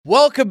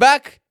Welcome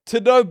back to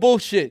No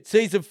Bullshit,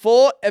 Season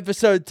 4,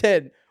 Episode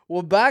 10.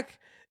 We're back,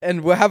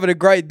 and we're having a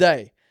great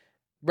day.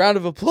 Round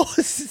of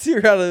applause.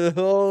 Round of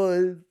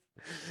applause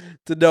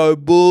to No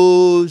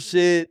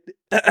Bullshit.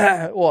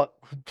 What?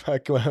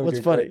 Back, we're having What's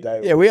a funny? great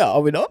day. Yeah, we are.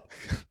 Are we not?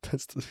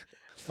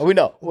 Are we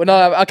not? We're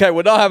not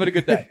having a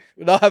good day.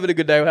 We're not having a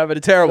good day. We're having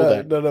a terrible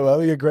day. No, we're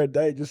having a great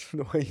day just from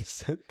the way you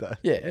said that.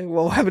 Yeah,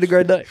 well, we're having a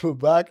great day. We're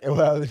back and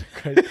we're having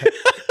a great day.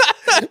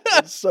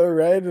 It's so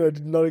random. I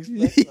did not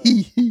expect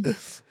that.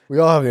 We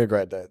are having a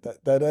great day.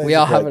 That day We is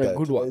are a great having day. a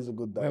good one. Today's a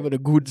good day. We're having a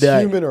good It's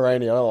day. humid and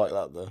rainy. I don't like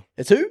that though.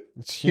 It's who?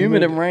 It's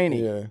Humid and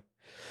rainy. Yeah.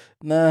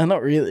 Nah,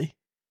 not really.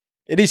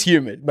 It is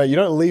humid. Mate, you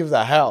don't leave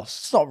the house.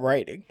 It's not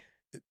raining.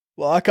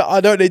 Well,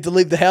 I don't need to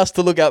leave the house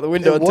to look out the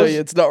window and tell you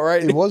it's not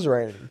raining. It was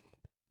raining.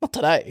 Not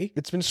today.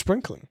 It's been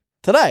sprinkling.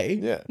 Today?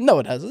 Yeah. No,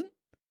 it hasn't.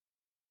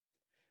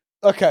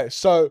 Okay,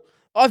 so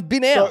I've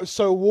been out.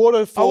 so water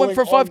I falling went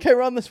for a 5K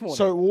run this morning.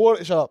 So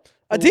water. Shut up.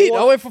 I did.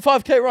 Water- I went for a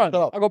 5K run.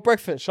 Shut up. I got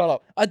breakfast. Shut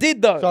up. I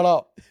did though. Shut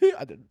up.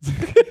 I didn't.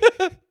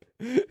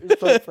 You're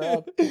so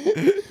proud.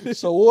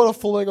 So water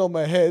falling on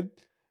my head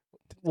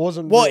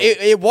wasn't. Well, real.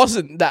 it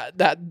wasn't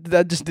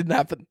that just didn't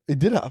happen. It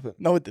did happen.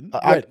 No, it didn't.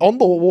 On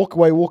the walking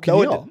no,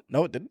 here. it didn't.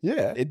 No, it didn't.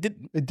 Yeah, It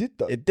didn't. it did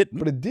though. It didn't.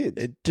 But it did.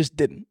 It just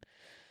didn't.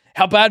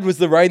 How bad was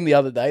the rain the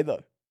other day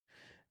though?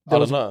 I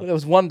don't know. There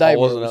was one day I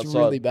where it wasn't was outside.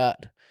 really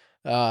bad.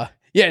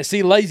 Yeah,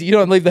 see, lazy, you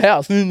don't leave the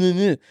house.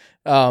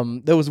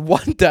 There was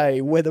one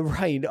day where the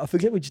rain, I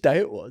forget which day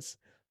it was.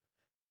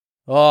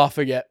 Oh, I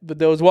forget. But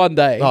there was one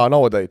day. No, I know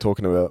what day you're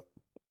talking about.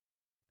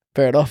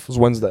 Fair enough. It was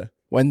Wednesday.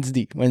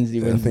 Wednesday. I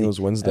think it was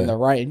Wednesday. And the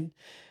rain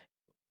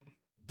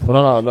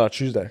No,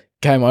 Tuesday.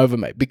 came over,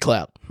 mate. Big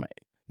cloud, mate.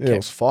 Yeah, it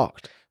was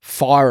fucked.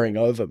 Firing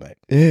over, mate.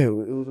 Yeah, it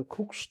was a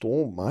cool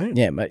storm, mate.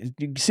 Yeah, mate.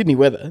 Sydney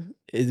weather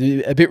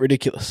is a bit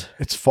ridiculous.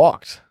 It's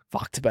fucked.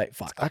 Fucked, mate.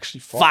 Fucked.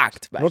 Actually fucked.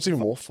 Fucked, You mate. know what's even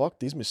more fucked?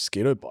 These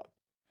mosquito bites.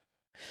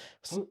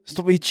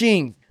 Stop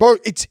itching. Bro,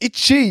 it's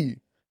itchy.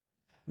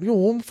 You're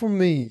warm from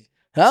me.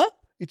 Huh?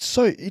 It's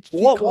so itchy.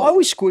 Why are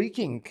we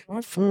squeaking?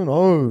 I don't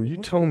know. You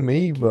tell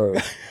me, bro.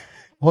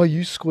 Why are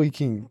you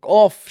squeaking?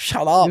 Off.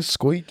 Shut up. You're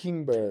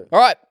squeaking, bro. All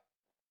right.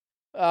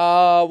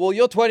 Well,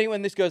 you're 20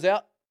 when this goes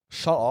out.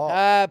 Shut up.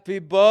 Happy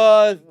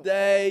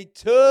birthday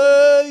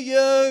to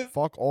you.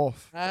 Fuck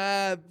off.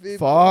 Happy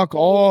Fuck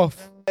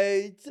off.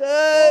 birthday to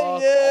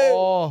Fuck you.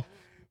 off.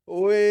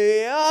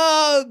 We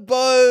are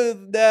both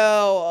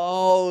now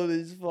old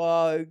as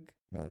fuck.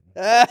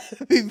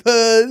 Happy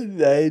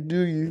birthday to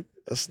you.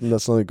 That's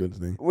not a good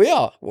thing. We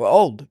are. We're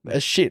old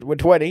as shit. We're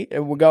 20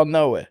 and we're going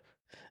nowhere.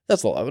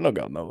 That's all. We're not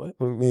going nowhere.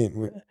 What do you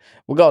mean?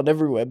 We're going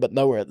everywhere but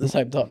nowhere at the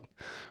same time.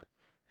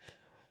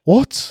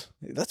 What?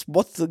 That's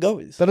what the go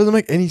is. That doesn't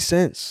make any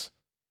sense.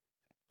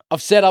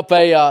 I've set up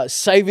a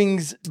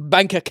savings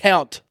bank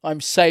account.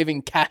 I'm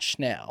saving cash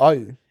now. Are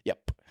you?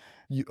 Yep.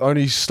 You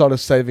only started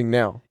saving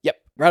now. Yep.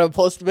 Round of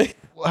applause to me.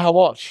 How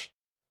much?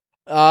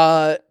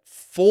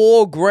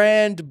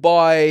 $4,000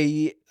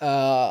 by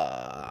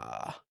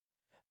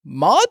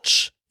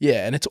March.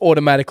 Yeah, and it's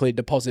automatically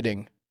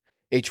depositing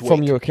each week.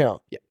 From your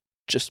account? Yeah.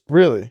 Just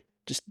Really?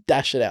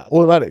 dash it out.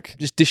 Automatic?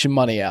 Just dishing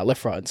money out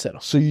left, right, and center.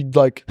 So you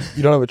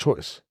you don't have a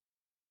choice?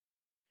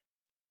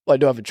 Well, I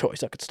do have a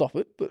choice. I could stop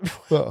it, but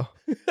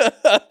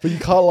But you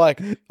can't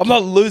I'm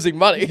not losing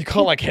money. you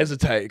can't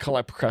hesitate. You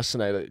can't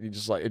procrastinate it. You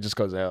just it just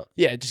goes out.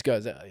 Yeah, it just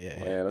goes out.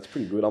 Yeah. Yeah, that's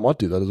pretty good. I might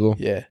do that as well.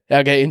 Yeah.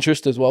 I'll get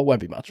interest as well.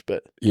 Won't be much,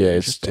 but Yeah,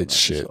 interest on it's that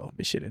as shit. well.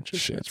 Be shit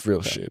interest. Shit, it's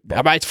real shit.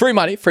 Yeah, mate, it's free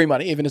money. Free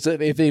money. Even if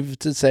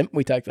it's a cent,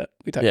 we take that.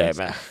 We take Yeah,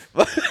 that.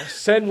 man.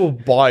 Send will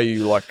buy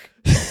you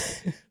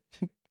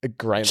a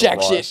grain Jack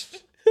of rice.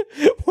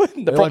 shit.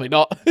 Probably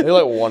not. They're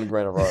like 1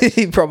 grain of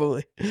rice.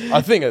 Probably.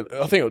 I think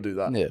it'll do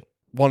that. Yeah.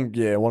 1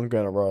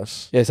 grain of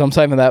rice. Yeah, so I'm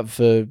saving that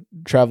for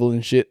travel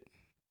and shit.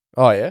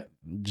 Oh yeah.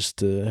 Just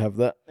to have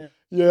that.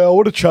 Yeah, I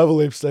want to travel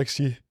heaps next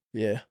year.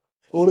 Yeah.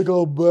 I want to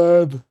go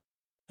mad.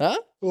 Huh?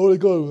 I want to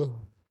go.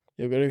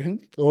 You're gonna.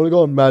 I want to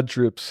go on mad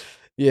trips.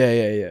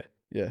 Yeah.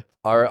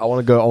 I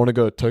want to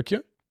go to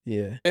Tokyo.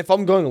 Yeah. If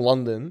I'm going to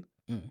London,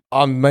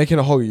 I'm making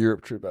a whole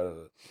Europe trip out of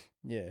it.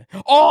 Yeah.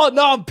 Oh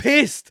no, I'm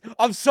pissed.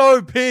 I'm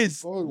so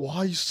pissed. Bro, why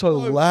are you so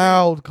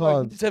loud, Bro, you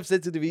cunt? just have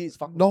sensitive ears.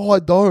 Fuck. No, I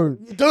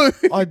don't. You do.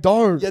 I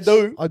don't. You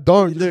do. I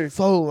don't. You do. You're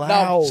so loud.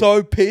 No, I'm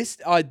so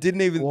pissed. I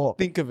didn't even What?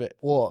 think of it.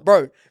 What?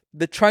 Bro,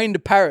 the train to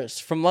Paris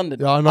from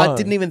London. Yeah, I know. I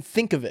didn't even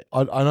think of it.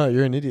 I know,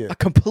 you're an idiot.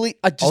 I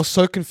I was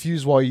so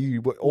confused why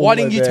you were all why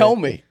the way didn't you there. tell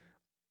me?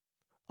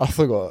 I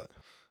forgot.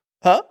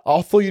 Huh?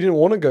 I thought you didn't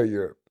want to go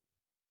Europe.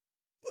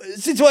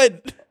 Since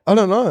when? I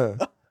don't know.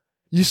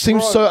 You seem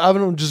Bro. so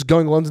adamant on just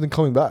going to London and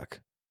coming back.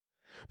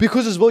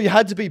 Because as well, you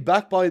had to be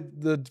back for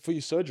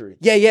your surgery.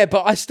 Yeah,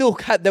 but I still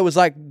had, there was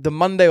like the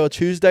Monday or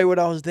Tuesday when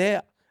I was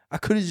there. I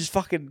could have just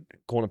fucking,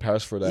 Going to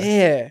Paris for a day.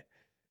 yeah.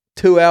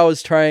 2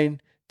 hours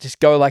train, just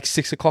go like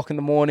 6 o'clock in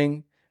the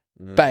morning,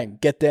 bang,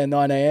 get there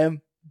 9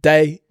 a.m.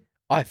 Day,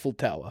 Eiffel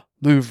Tower,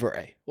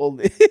 Louvre. All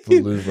The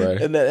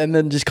Louvre. and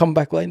then just come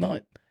back late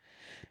night.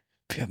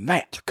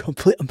 Mate,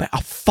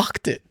 I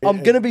fucked it.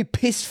 I'm going to be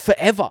pissed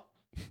forever.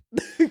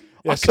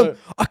 Yeah,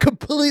 I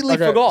completely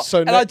Okay, forgot.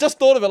 so and I just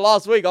thought of it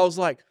last week. I was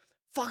like,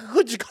 fuck, I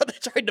could just got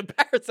the train to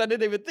Paris. I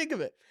didn't even think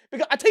of it.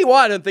 Because I tell you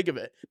why I didn't think of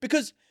it.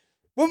 Because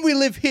when we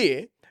live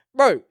here,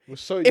 bro,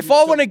 if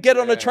I want to get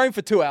on a train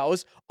for 2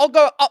 hours, I'll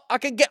go up. I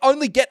can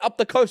only get up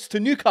the coast to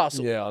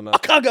Newcastle. Yeah, I know. I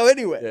can't go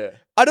anywhere. Yeah.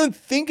 I don't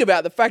think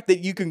about the fact that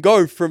you can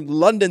go from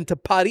London to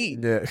Paris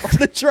on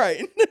the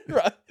train.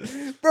 Right?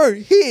 Bro,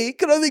 here you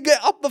can only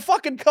get up the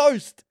fucking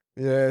coast.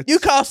 Yeah.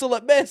 Newcastle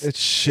at best. It's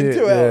shit. In 2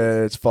 hours.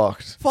 Yeah, it's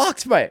fucked.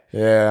 Fucked, mate.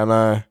 Yeah, I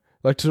know.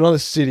 Like to another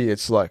city,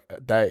 it's like a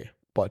day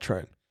by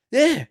train.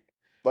 Yeah.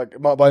 Like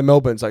by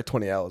Melbourne, it's like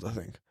 20 hours, I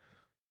think.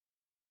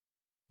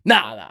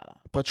 Nah.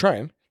 By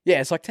train? Yeah,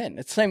 it's like 10.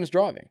 It's the same as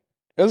driving.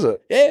 Is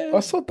it? Yeah.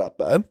 That's not that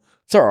bad.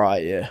 It's all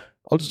right, yeah.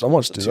 I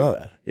might just do Too that.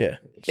 bad. Yeah.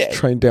 Just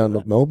train down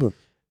to Melbourne.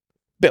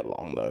 Bit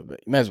long, though,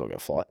 but you may as well get a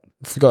flight.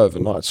 If you go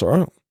overnight, it's all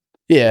right.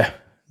 Yeah.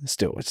 It's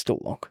still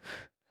long.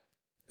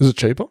 Is it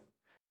cheaper?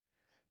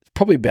 It's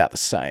probably about the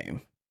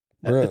same.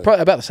 Really? It's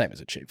probably about the same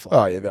as a cheap flight.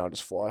 Oh, yeah, then I'll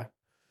just fly.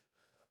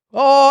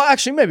 Oh,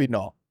 actually, maybe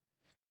not.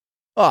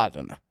 Oh, I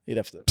don't know. You'd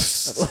have to.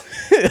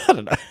 I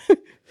don't know.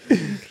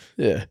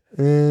 Yeah.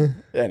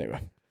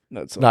 Anyway.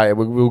 That's all. No, yeah,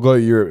 we'll go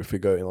to Europe if we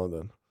go in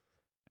London.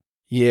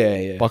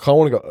 Yeah. But I kind of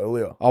want to go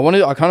earlier.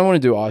 I kind of want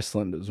to do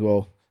Iceland as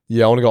well.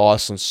 Yeah, I want to go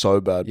Iceland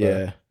so bad, bro.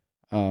 Yeah.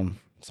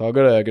 So I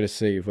gotta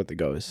see what the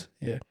go is.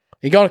 Yeah.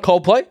 You going to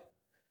Coldplay?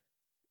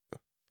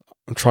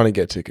 I'm trying to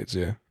get tickets,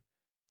 yeah.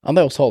 Aren't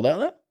they all sold out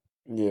now?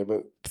 Yeah,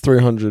 but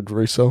 300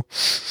 resale.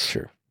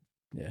 Sure.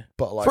 Yeah.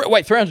 But like...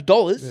 Wait,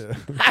 $300? Yeah.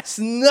 That's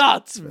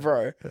nuts,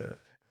 bro. Yeah.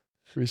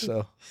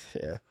 Resale.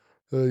 Yeah.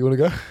 You want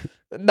to go?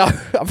 No,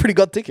 I've already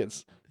got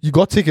tickets. You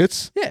got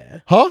tickets? Yeah.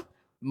 Huh?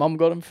 Mum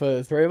got them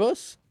for 3 of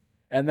us.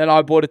 And then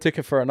I bought a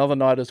ticket for another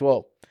night as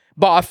well.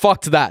 But I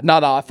fucked that. No,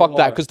 I fucked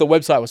that because the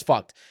website was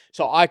fucked.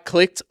 So I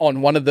clicked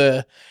on one of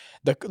the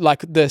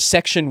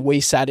section we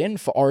sat in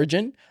for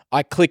Origin.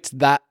 I clicked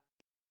that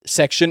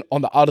section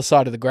on the other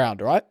side of the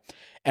ground, right?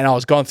 And I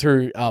was going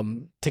through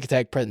ticket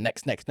tag, present,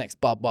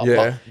 next, blah, blah,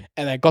 blah.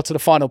 And then got to the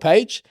final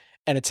page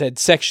and it said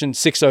section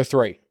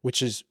 603,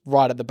 which is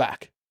right at the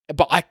back.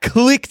 But I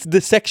clicked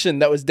the section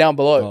that was down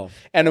below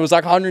and it was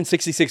like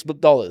 $166.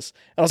 And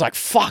I was like,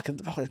 fuck,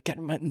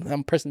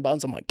 I'm pressing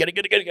buttons. I'm like, get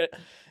it.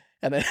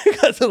 And then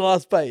it goes to the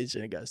last page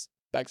and it goes,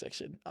 back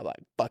section. I'm like,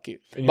 fuck you.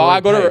 But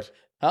I got it.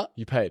 Huh?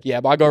 You paid?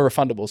 Yeah, but I go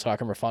refundable so I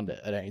can refund it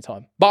at any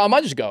time. But I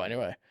might just go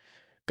anyway.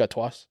 Go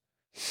twice.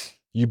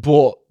 You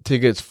bought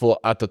tickets for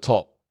at the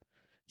top.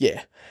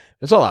 Yeah.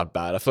 It's not that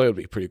bad. I feel like it'll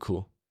be pretty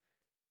cool.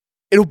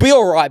 It'll be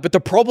all right, but the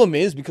problem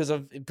is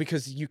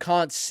because you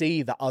can't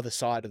see the other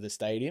side of the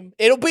stadium.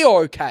 It'll be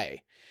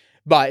okay,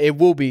 but it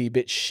will be a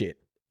bit shit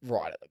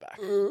right at the back.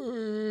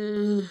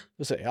 We'll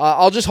see.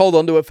 I'll just hold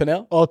on to it for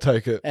now. I'll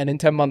take it. And in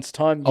 10 months'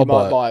 time, I'll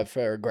might buy it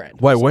for $1,000.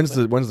 Wait, when's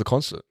the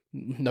concert?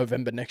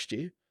 November next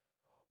year.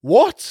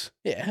 What?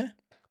 Yeah.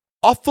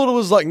 I thought it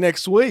was like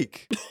next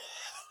week.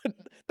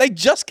 They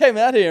just came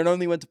out here and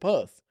only went to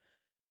Perth.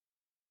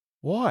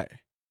 Why?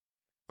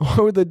 Why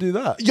would they do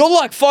that? You're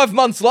like 5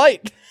 months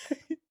late.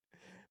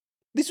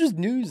 This was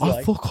news.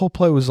 I thought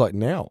Coldplay was like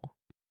now.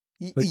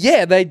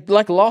 Yeah, they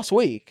like last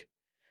week,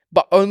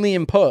 but only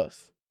in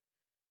Perth.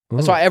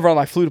 That's why everyone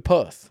like flew to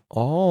Perth.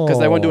 Oh. Because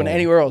they weren't doing it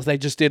anywhere else. They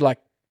just did like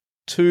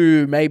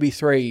 2, maybe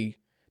 3.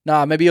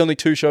 Nah, maybe only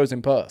 2 shows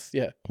in Perth.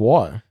 Yeah.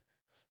 Why?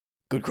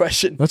 Good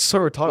question. That's so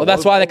retarded. Well,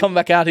 that's why they're coming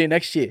back out here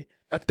next year.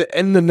 At the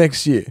end of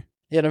next year?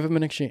 Yeah, November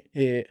next year.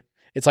 Yeah.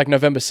 It's like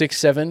November 6th,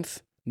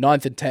 7th,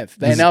 9th, and 10th.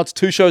 They announced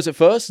 2 shows at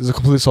first. Is it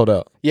completely sold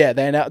out? Yeah,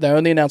 they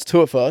only announced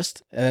 2 at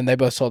first, and then they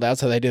both sold out,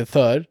 so they did a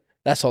third.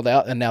 That sold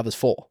out, and now there's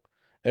 4.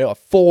 There are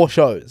 4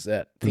 shows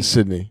in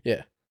Sydney.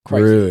 Yeah.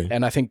 Crazy. Really?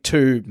 And I think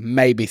 2,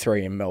 maybe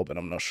 3 in Melbourne.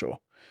 I'm not sure.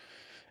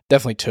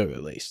 Definitely 2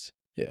 at least.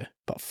 Yeah.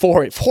 But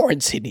 4 in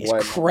Sydney is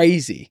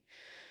crazy.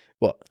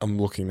 What? I'm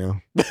looking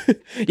now.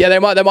 Yeah, they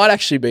might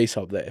actually be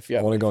sold there. If you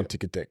I want to go on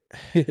Ticket Deck.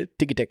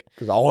 Ticket Deck.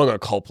 Because I want to go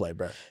to Coldplay,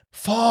 bro.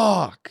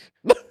 Fuck.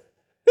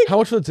 How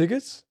much for the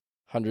tickets?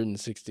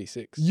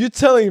 166. You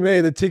telling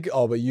me the ticket?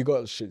 Oh, but you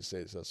got shit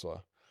seats. That's why.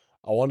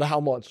 I wonder how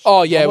much.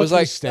 Oh yeah, it was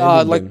like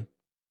standing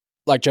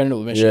like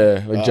general admission.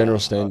 Yeah, like general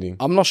standing.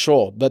 I'm not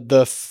sure, but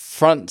the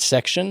front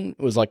section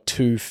was like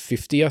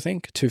 250, I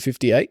think,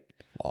 258,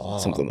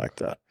 something like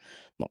that.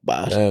 Not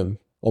bad. Damn,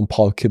 on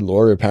par with Kid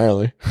Laurie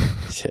apparently.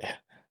 Yeah,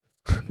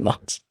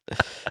 nuts.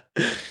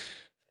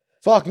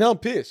 Fuck, now I'm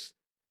pissed.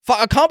 Fuck,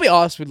 I can't be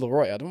asked with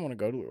Leroy. I don't want to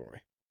go to Leroy.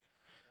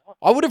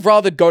 I would have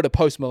rather go to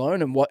Post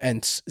Malone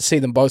and see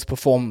them both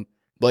perform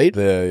lead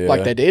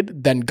like they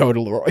did than go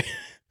to Leroy.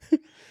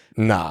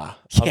 Nah,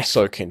 Yeah. I'm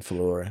so keen for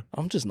Leroy.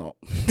 I'm just not.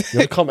 You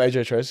want to come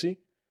AJ Tracy?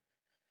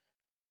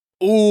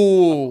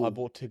 Ooh. I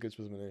bought tickets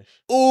with Manish.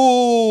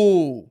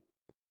 Ooh.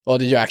 Oh,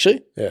 did you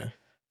actually? Yeah.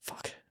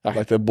 Fuck. Okay.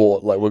 Like they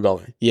bought, like we're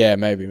going. Yeah,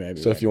 maybe.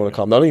 So if you want to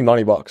come, they're only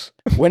 $90.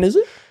 When is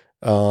it?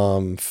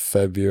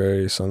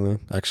 February something.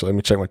 Actually, let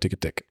me check my ticket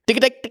deck.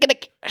 Ticket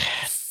deck.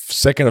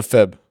 2nd of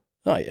Feb.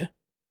 Oh, yeah.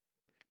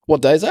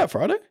 What day is that?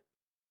 Friday?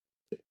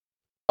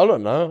 I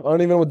don't know. I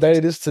don't even know what date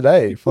it is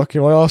today.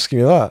 Fucking why are you asking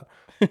me that?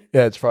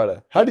 Yeah, it's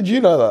Friday. How did you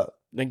know that?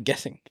 I'm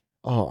guessing.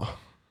 Oh,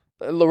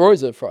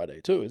 Leroy's a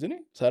Friday too, isn't he?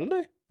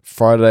 Saturday?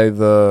 Friday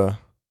the...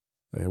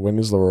 Yeah, when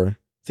is Leroy? I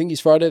think he's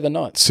Friday the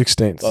 9th.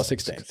 16th. Oh,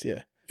 16th,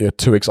 yeah. Yeah,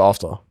 2 weeks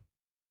after.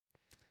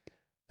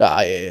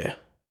 Yeah.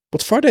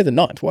 What's Friday the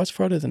 9th? Why is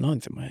Friday the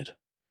 9th in my head?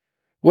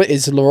 Wait,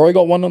 is Leroy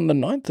got one on the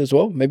 9th as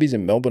well? Maybe he's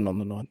in Melbourne on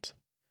the 9th.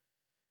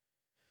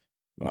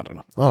 I don't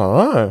know. I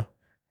don't know.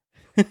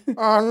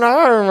 Oh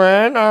no,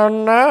 man. Oh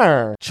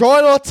no.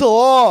 Try not to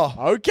laugh.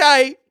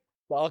 Okay.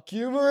 Fuck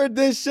Humour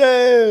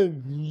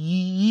edition.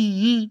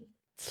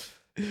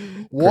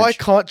 Why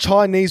can't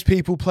Chinese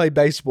people play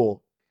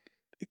baseball?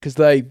 Because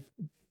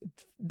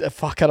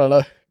fuck, I don't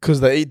know. Because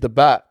they eat the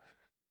bat.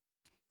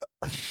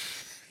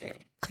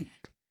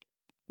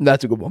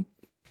 That's a good one.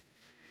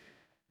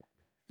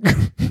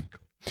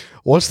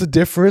 What's the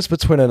difference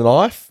between a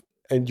knife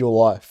and your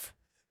life?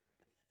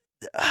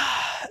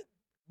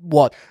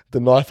 What? The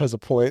knife has a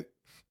point.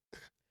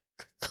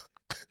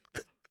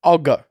 I'll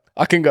go.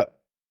 I can go.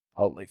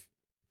 I'll leave.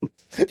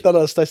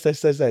 No, stay.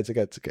 It's okay. It's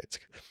okay.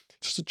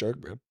 Just a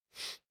joke, man.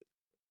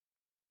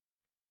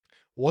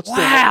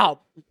 Wow,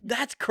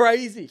 that's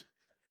crazy.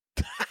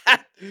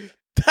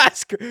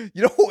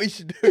 You know what we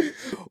should do?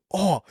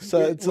 Oh, So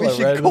it's we like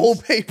should randoms? call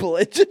people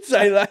and just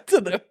say that to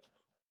them.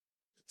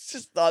 Let's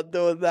just start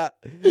doing that.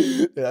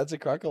 Yeah, that's a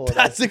cracker one.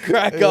 That's a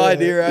crack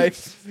idea, eh?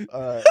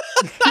 Alright.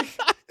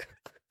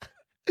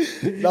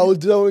 No,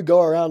 we'll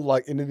go around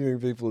like interviewing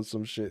people and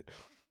some shit.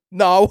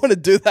 No, I want to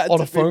do that On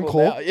to a phone people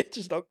call? now. Yeah,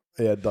 just not.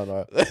 Yeah, done.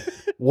 All right.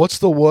 What's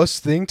the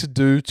worst thing to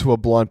do to a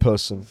blind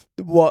person?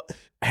 What?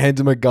 Hand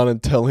him a gun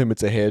and tell him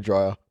it's a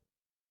hairdryer.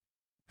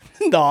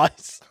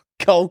 Nice.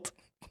 Cult.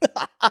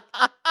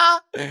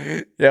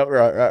 Yeah,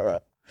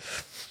 right.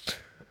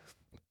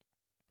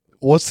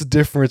 What's the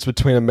difference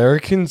between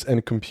Americans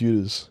and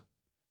computers?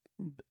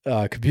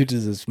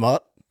 Computers are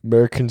smart.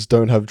 Americans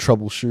don't have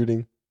trouble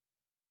shooting.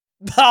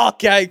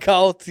 Okay,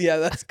 Colt. Yeah,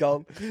 that's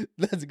gold.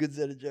 That's a good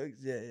set of jokes.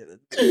 Yeah.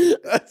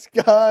 Let's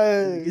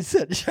go. Good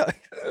set of jokes.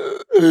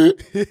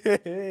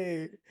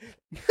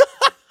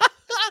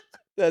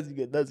 That's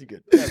good.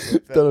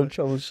 Don't Don't have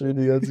trouble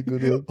shooting. That's a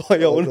good one. Oh,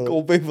 yeah, I want to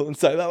call people and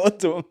say that one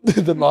to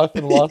them. The knife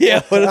and life.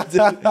 Yeah,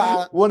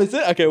 what is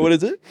it? Okay, what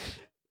is it?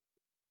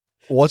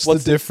 What's the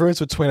difference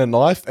between a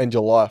knife and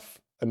your life?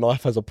 A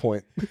knife has a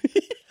point.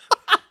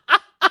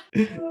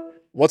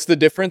 What's the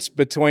difference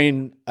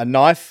between a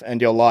knife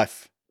and your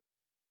life?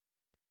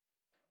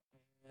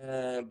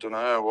 Don't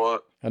know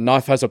what. A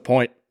knife has a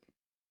point.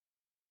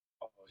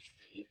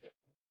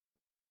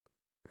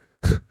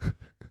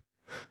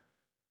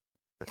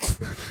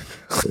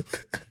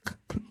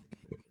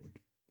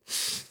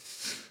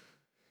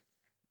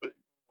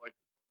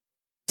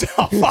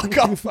 Oh, fuck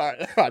off. All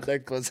right,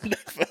 don't close it.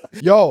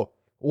 Yo,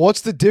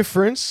 what's the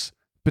difference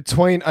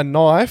between a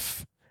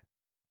knife?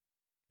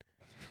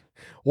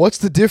 What's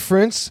the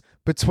difference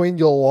between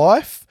your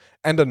life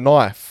and a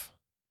knife?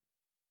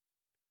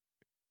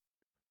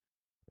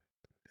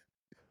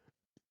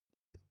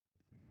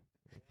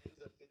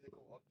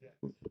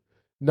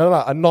 No,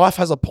 a knife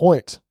has a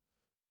point.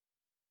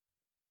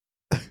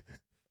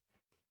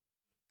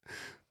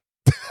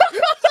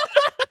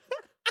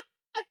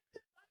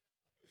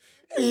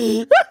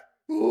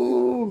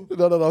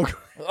 No.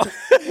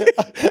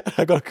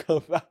 I gotta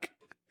come back.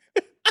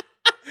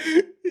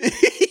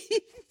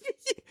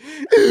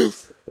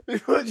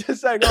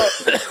 Just hang up.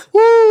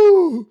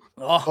 Woo!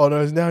 Oh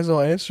no, now he's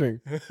not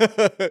answering.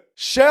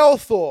 Shower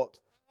thought.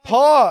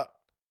 Part.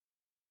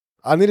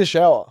 I need a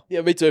shower.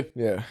 Yeah, me too.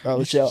 Yeah. Right, You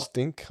let's shower.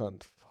 stink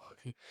cunt.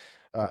 Fuck.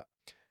 Alright.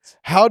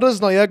 How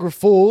does Niagara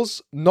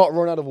Falls not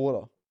run out of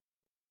water?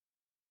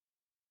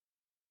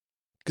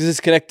 Because it's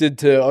connected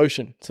to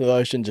ocean, so the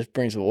ocean just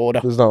brings the water.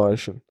 There's no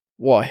ocean.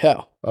 Why?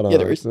 How? I don't Yeah,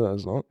 know. there is. No,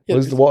 there's not. Yeah, What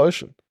is there is. what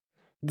ocean?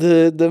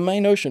 The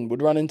main ocean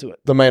would run into it.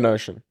 The main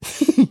ocean.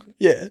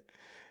 Yeah.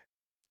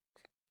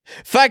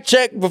 Fact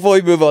check before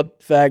we move on.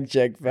 Fact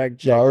check. No, I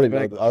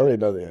already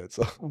know the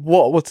answer.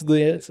 What's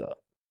the answer?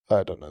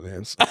 I don't know the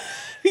answer.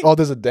 Oh,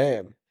 there's a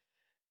dam.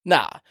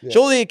 Nah. Yeah.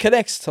 Surely it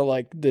connects to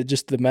like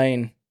the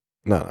main.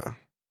 No.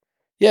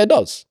 Yeah, it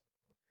does.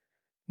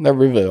 That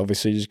river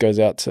obviously just goes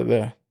out to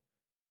there.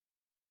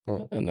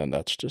 Oh. And then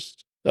that's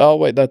just. Oh,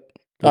 wait, that.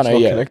 It's no,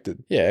 not yeah.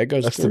 connected. Yeah, it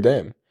goes That's through. the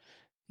dam.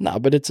 Nah,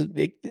 but it's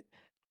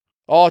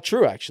oh,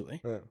 true, actually.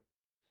 Yeah.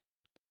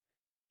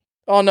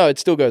 Oh, no, it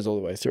still goes all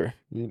the way through.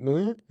 No,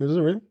 is it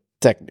really?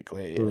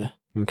 Technically, yeah.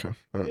 Okay.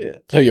 All right. Yeah.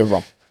 So you're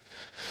wrong.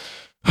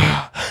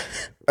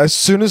 As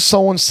soon as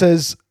someone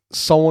says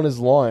someone is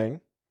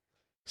lying,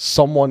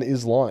 someone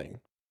is lying.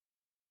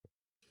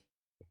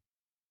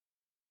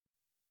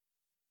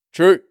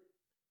 True.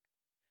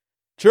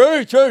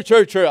 I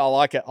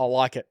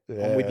like it.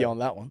 I'm with Yeah. you on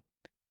that one.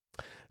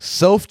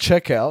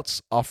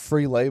 Self-checkouts are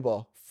free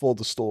labor for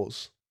the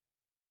stores.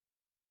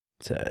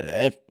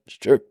 It's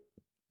true.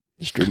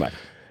 It's true, mate.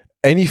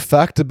 Any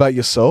fact about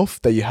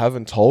yourself that you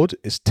haven't told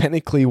is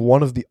technically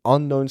one of the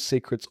unknown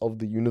secrets of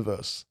the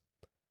universe.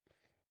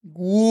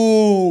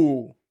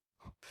 Ooh.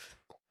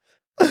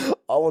 I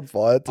would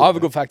buy it. I have a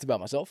good fact about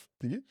myself.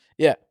 Do you?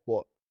 Yeah.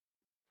 What?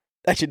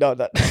 Actually, no,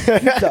 no.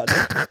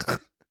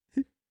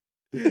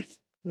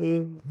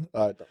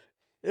 All right.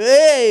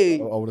 Hey!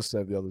 I want to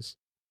save the others.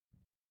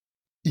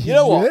 You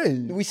know what? Yay.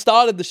 We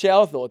started the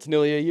shower thoughts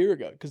nearly a year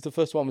ago because the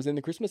first one was in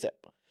the Christmas app.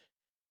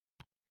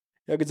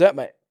 How good's that,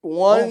 mate?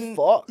 One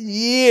fuck.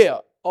 year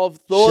of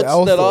thoughts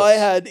Shower that I thoughts.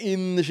 had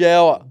in the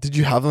shower. Did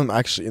you have them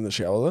actually in the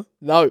shower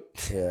No. though?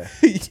 Yeah.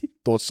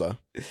 Thought so.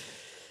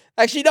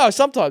 Actually, no,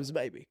 sometimes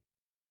maybe.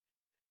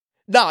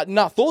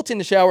 Nah, thoughts in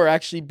the shower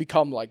actually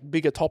become like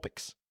bigger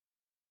topics.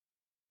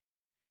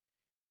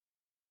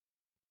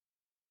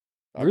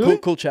 Really?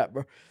 Cool chat,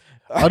 bro.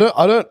 I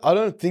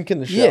don't think in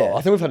the shower. Yeah.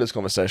 I think we've had this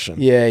conversation.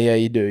 Yeah,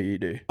 you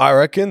do. I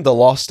reckon the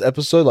last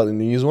episode, like the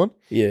New Year's one,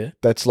 Yeah.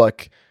 that's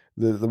like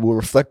we'll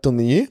reflect on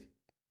the year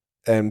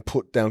and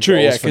put down True,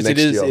 yeah, goals for because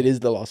next year. it is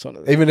the last one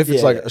of them. Even if it's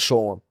Yeah, like yeah. a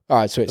short one. All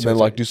right, sweet. And then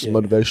like do some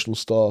motivational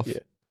stuff. Yeah.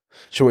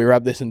 Should we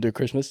wrap this and do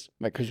Christmas?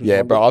 Make Christmas Yeah,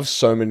 one bro. bit? I have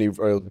so many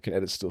we can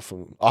edit still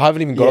from. I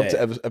haven't even got up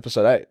Yeah. to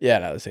episode 8. Yeah,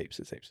 no, there's heaps.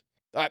 All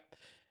right.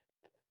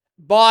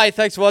 Bye.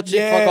 Thanks for watching.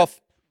 Yeah. Fuck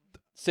off.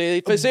 See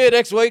you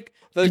next week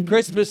for the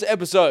Christmas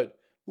episode.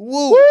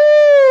 Woo!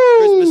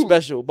 Christmas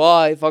special.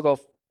 Bye. Fuck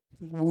off.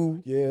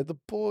 Woo. Yeah, the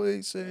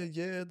boys.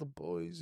 Yeah, the boys.